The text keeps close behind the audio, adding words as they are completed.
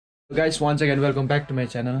Guys, once again welcome back to my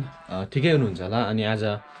channel. ठिकै हुनुहुन्छ होला अनि आज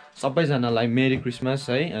सबैजनालाई मेरी क्रिसमस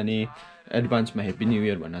है अनि एडभान्समा ह्याप्पी न्यू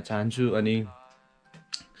इयर भन्न चाहन्छु अनि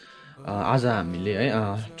आज हामीले है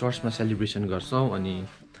चर्चमा सेलिब्रेसन गर्छौं अनि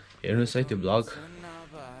हेर्नुस् है त्यो ब्लग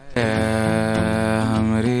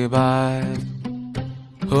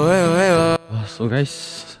सो गाइस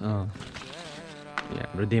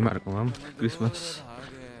हाम्रो देमारकोमा क्रिसमस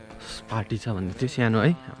पार्टी छ भन्ने थियो सानो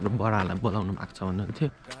है हाम्रो बडालाई बोलाउनु भएको छ भन्नु थियो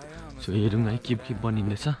सो हेरौँ है के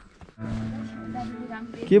बनिँदैछ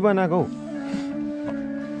के बनाएको हौ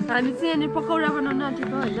हामी चाहिँ अनि पकौडा बनाउन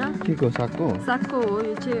आँटेको हैन के को सागको हो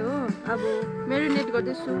यो चाहिँ हो अब मेरिनेट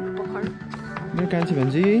गर्दैछु पकौडा मेरो कान्छी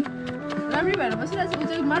भन्छी राम्रै भएर बसिरहेको छु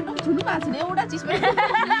चाहिँ माटो छुनु भएको छैन एउटा चिज पनि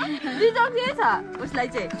रिजर्भ के छ उसलाई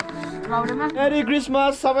चाहिँ माउरामा मेरी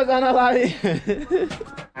क्रिसमस सबैजनालाई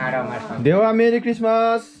देवा मेरी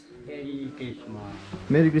क्रिसमस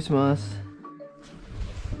मेरी क्रिसमस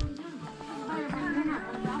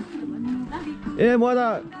ए म त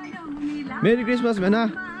मेरी क्रिसमस भेना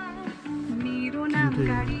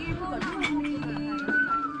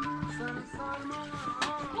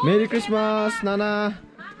मेरी क्रिसमस नाना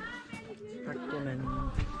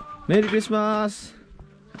मेरी क्रिसमस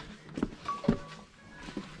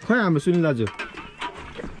खै हाम्रो सुनिल दाजु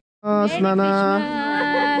नाना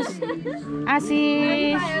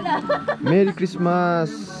आशिष मेरी क्रिसमस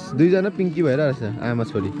दुईजना पिङ्की भइरहेछ आमा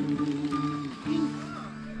छोरी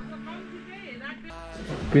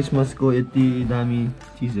क्रिसमसको यति दामी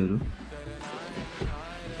चिजहरू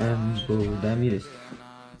दामी रहेछ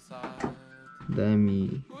दामी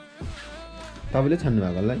तपाईँले छान्नु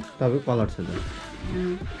भएको होला है तपाईँको कलर छ त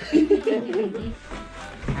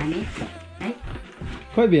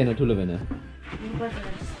खै भएन ठुलो भएन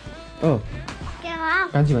ओ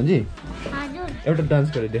कान्छी भन्छी एउटा डान्स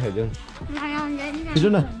गरेर देखाइदिउँ छिटो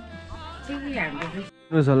न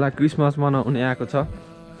होला क्रिसमस मनाउने आएको छ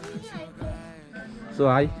सो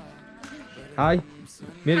हाई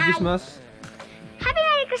मेरी क्रिसमस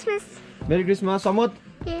मेरी क्रिसमस समत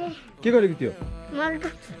के गरेको थियो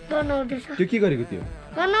त्यो के गरेको थियो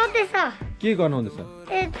के गर्नुहुँदैछ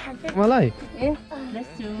मलाई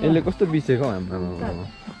यसले कस्तो बिसेको हाम्रो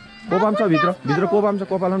कोपाम छ भित्र कोपाम छ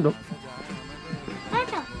कोपाल पनि ढोक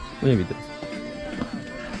उयो भित्र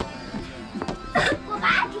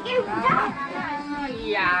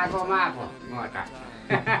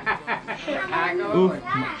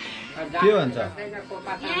के भन्छ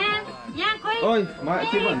ओइ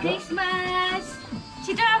के भन्छ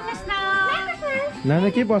नाना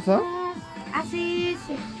के पर्छ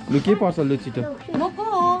लु के पर्छ लु छिटो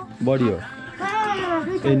बढी हो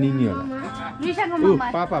ए निनी होला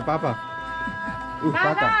पापा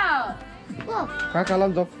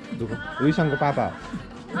काकालाई पनि जाऊ रुइसँगको पापा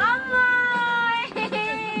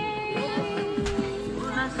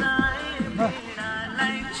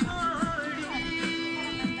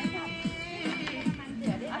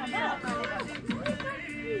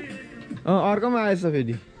अर्कोमा आएछ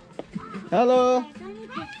फेरि हेलो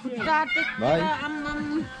भाइ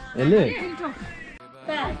यसले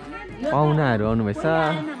पाहुनाहरू आउनुभएछ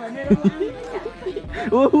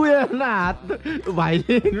हेर्न हात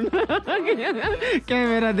भाइले हेर्नु न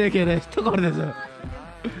क्यामेरा देखेर यस्तो गर्दैछ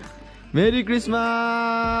मेरी क्रिसमस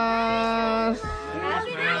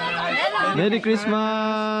मेरी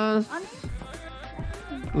क्रिसमस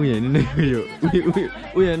उयो हेर्नु न उयो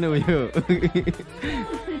हेर्नु उयो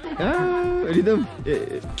रिदम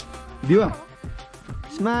दिवा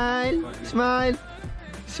smile smile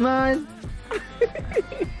smile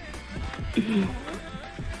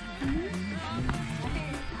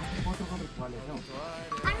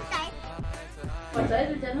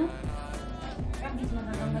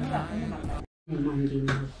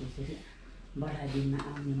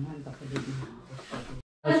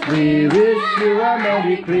We wish you a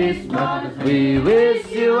Merry Christmas. We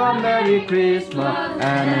wish you a Merry Christmas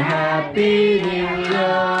and a Happy New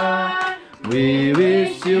Year. We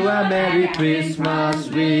wish you a Merry Christmas.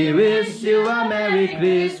 We wish you a Merry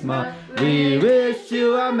Christmas. We wish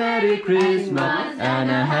you a Merry Christmas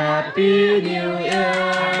and a Happy New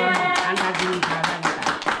Year.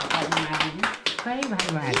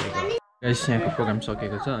 Guys यहाँको programme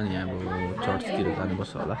सकेको छ अनि अब चर्चतिर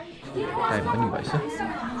जानुपर्छ होला time पनि भएछ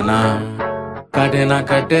ना काटे ना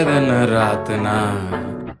कटे दिन रात ना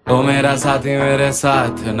ओ मेरा साथी मेरे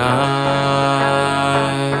साथ ना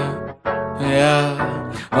या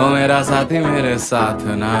ओ मेरा साथी मेरे साथ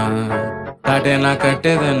ना काटे ना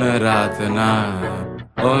कटे दिन रात ना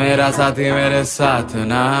ओ मेरा साथी मेरे साथ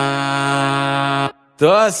ना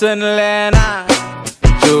तो सुन लेना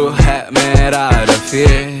तू है मेरा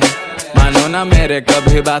रफीक मानो ना मेरे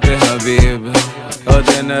कभी बात हबीब, ओ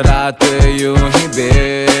दिन रात यूं ही बे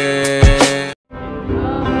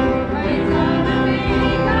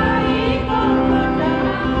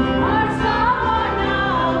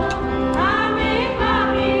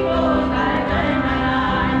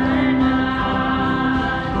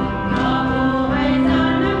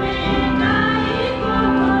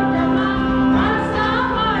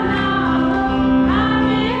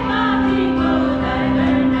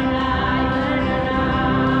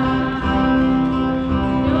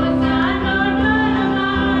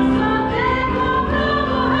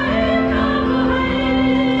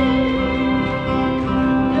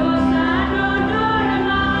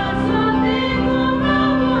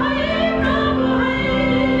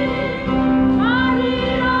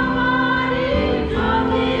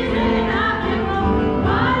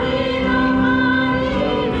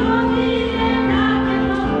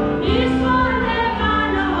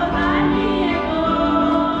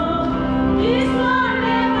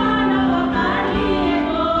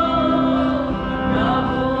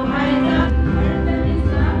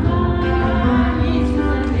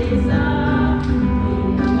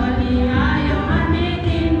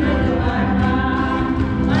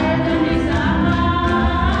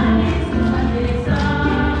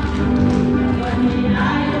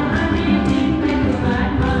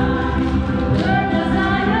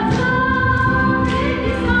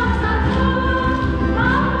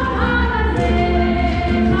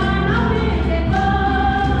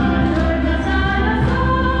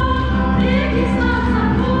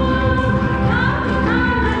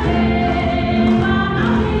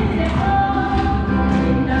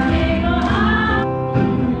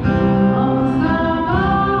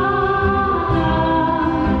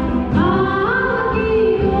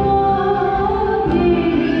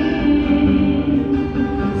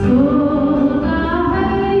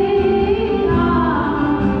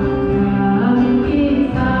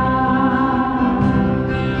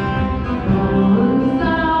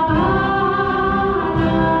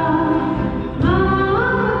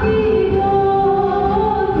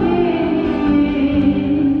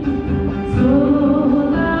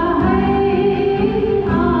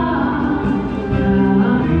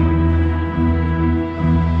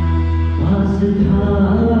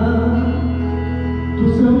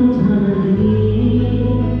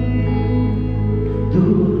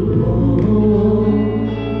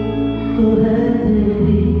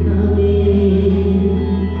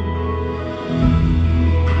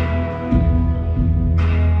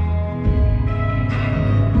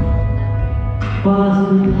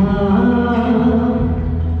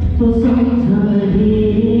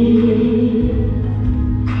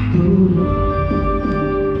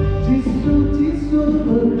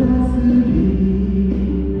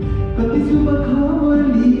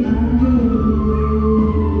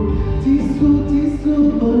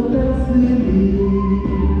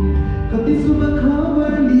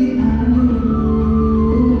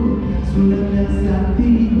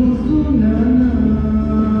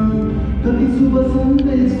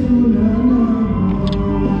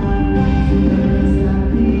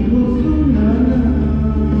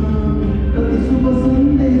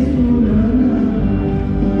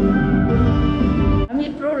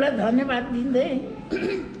धन्यवाद दिँदै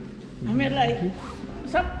हामीलाई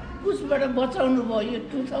सब कुछबाट बचाउनु भयो।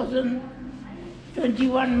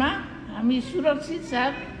 2021 मा हामी सुरक्षित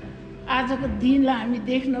साथ आजको दिनलाई हामी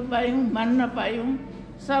देख्न पायौँ, मान्न पायौँ।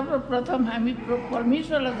 सर्वप्रथम हामी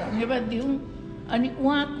परमेश्वरलाई धन्यवाद दिउँ अनि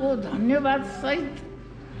उहाँको धन्यवाद सहित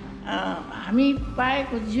हामी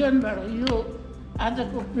पाएको जीवनबाट यो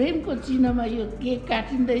आजको प्रेमको चिन्हमा यो केक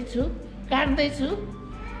काट्दैछु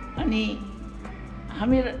अनि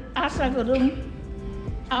हामी आशा गरौँ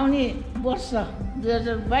आउने वर्ष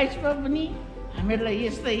 2022 मा पनि हामीलाई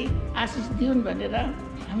यस्तै आशिष दिउन् भनेर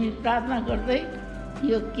हामी प्रार्थना गर्दै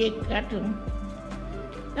यो केक काटे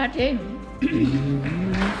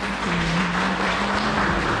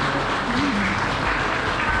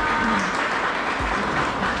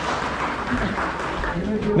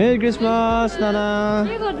Merry Christmas, Nana.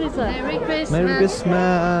 Merry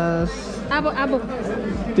Christmas. अब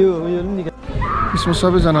त्यो उयो नि Christmas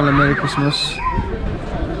सबैजनालाई Merry Christmas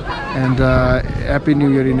and Happy New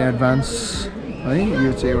Year in advance. है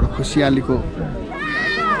यो चाहिँ एउटा खुसियालीको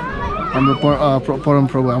हाम्रो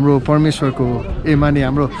परमप्रभु हाम्रो परमेश्वरको माने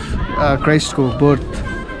हाम्रो क्राइस्टको बर्थ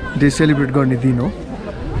डे सेलिब्रेट गर्ने दिन हो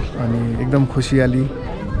अनि एकदम खुसियाली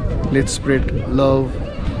लेट्स स्प्रेड लभ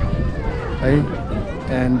है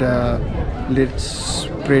and let's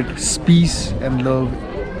spread peace and love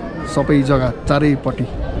सबै जग्गा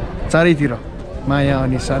चारैतिर माया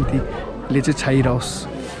अनि शान्तिले चाहिँ छाइरहोस्।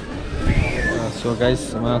 सो गाइस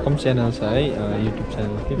उहाँको पनि च्यानल छ है युट्युब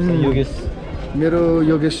च्यानल के छ योगेश मेरो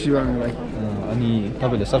योगेश शिवाङलाई अनि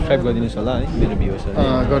तपाईँले सब्सक्राइब गरिदिनुहोस् होला है मेरो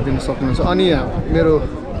भ्युवर्सहरु गरिदिन सक्नुहुन्छ अनि मेरो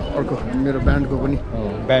अर्को मेरो ब्यान्डको पनि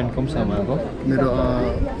ब्यान्डको पनि छ उहाँको मेरो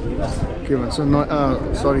के भन्छ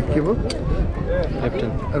सरी के भयो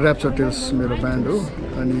ऱ्याप्चर टेल्स मेरो ब्यान्ड हो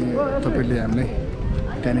अनि तपाईँले हामीलाई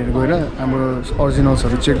त्यहाँनिर गएर हाम्रो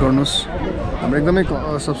ओरिजिनल्सहरू चेक गर्नुहोस् हाम्रो एकदमै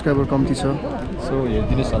सब्सक्राइबर कम्ती छ सो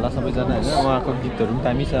हेरिदिनुहोस् होला सबैजना होइन उहाँको गीतहरू पनि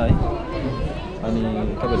दामी छ है अनि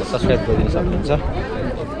तपाईँहरूले सब्सक्राइब गरिदिन सक्नुहुन्छ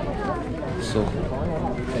सो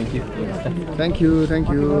थ्याङ्क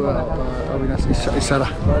यू अविनाश इसारा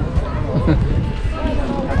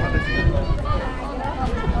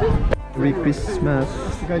मेरी क्रिसमस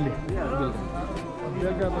कहिले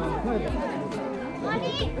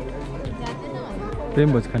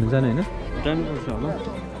प्रेम भोज खानु जाने होइन जानुपर्छ होला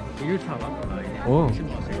यो छ होला हो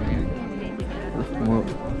म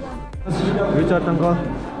Richard uncle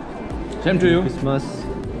same to you Christmas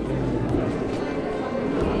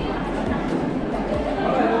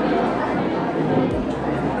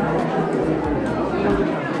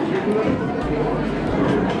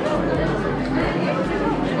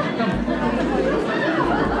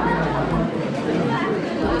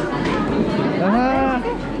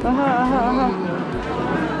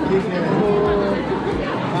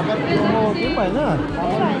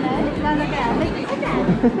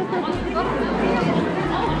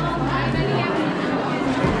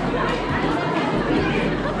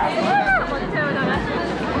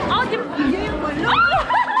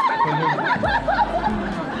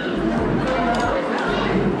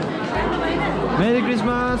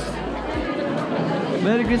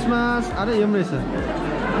merry Christmas अरे यो रहेछ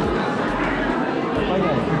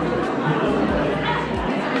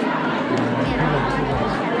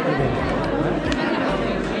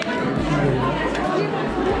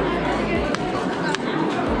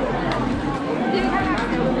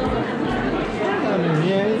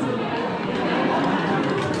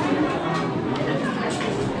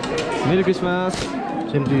Merry Christmas.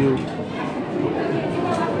 Same to you.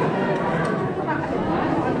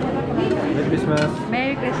 Merry Christmas.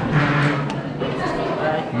 Merry Christmas.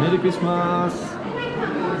 Merry Christmas.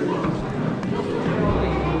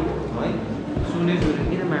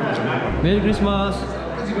 Merry Christmas.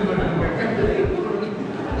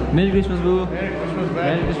 Merry Christmas, bro.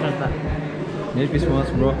 Merry Christmas, Merry Christmas,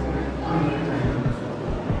 bro.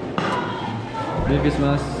 Merry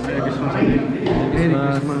Christmas. Merry Christmas. Merry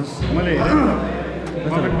Christmas. मैले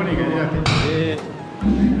comment पनि गरिराखेँ ए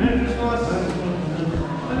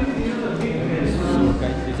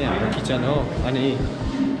guys यो चाहिँ हाम्रो kitchen हो अनि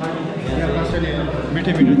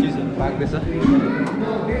मिठो मिठो चिजहरू पाक्दैछ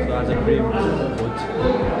आज प्रेम भोज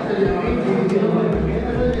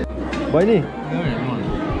बहिनी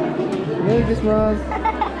मेरी क्रिसमस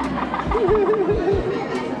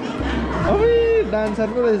अबे डान्सर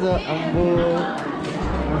पो रहेछ अम्बो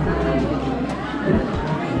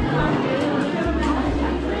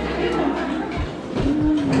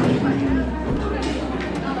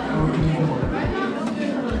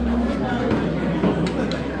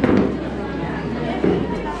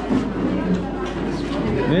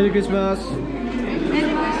Merry Christmas.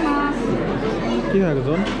 Merry Christmas. के खाएको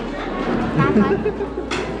छन्?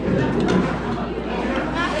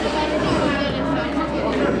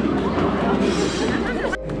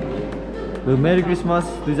 Merry Christmas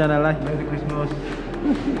दुईजनालाई. Merry Christmas.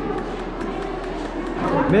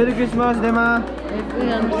 Merry Christmas देमा.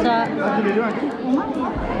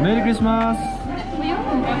 Merry Christmas.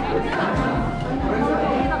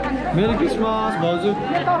 Merry Christmas भाउजू.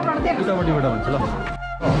 उतापट्टिबाट भन्छ ल.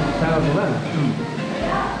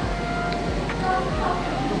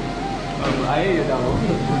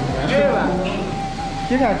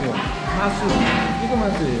 के खाएको मासु के को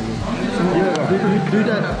मासु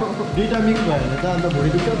दुईटा मिक्स भयो भने त अन्त भुँडी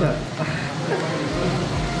दुख्छ त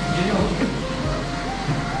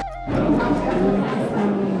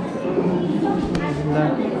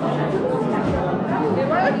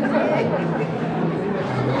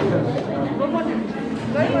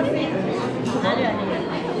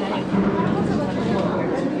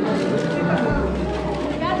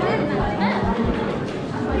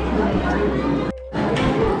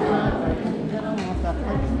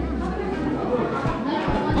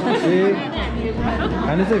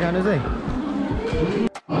खानु चाहिँ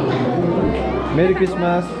मेरी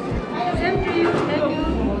क्रिसमस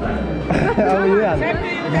अब यो हाल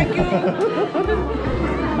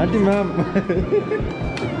आन्टी माम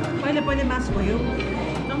पहिले मास भयो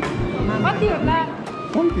कति होला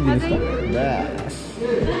कम्ती दिनुहोस् त बस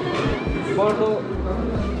पर्दो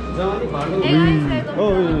जवानी भर्दो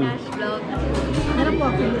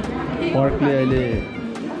पर्कले अहिले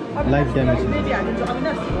लाइफ ड्यामेज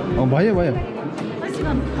भयो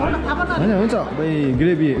होइन हुन्छ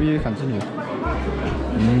ग्रेभी उयो खान्छ नि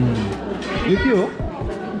यो के हो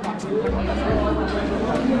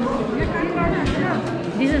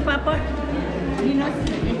This is Papa. Linus.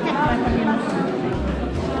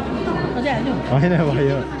 होइन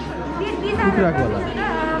भयो कुखुराको होला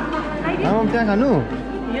आमा त्यहाँ खानु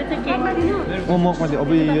यो त के दिनु म कति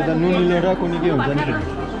अब यो त नुनिलो र कुनै के हुन्छ नि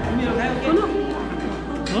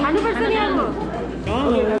खानुपर्छ नि अब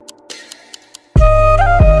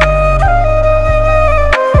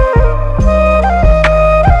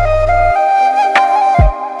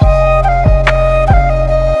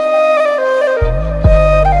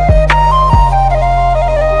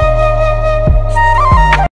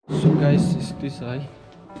है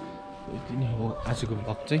यति नै हो आजको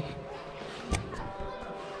भ्लग चाहिँ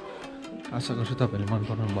आशा गर्छु तपाईँहरूले मन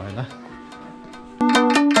पराउनु भयो होला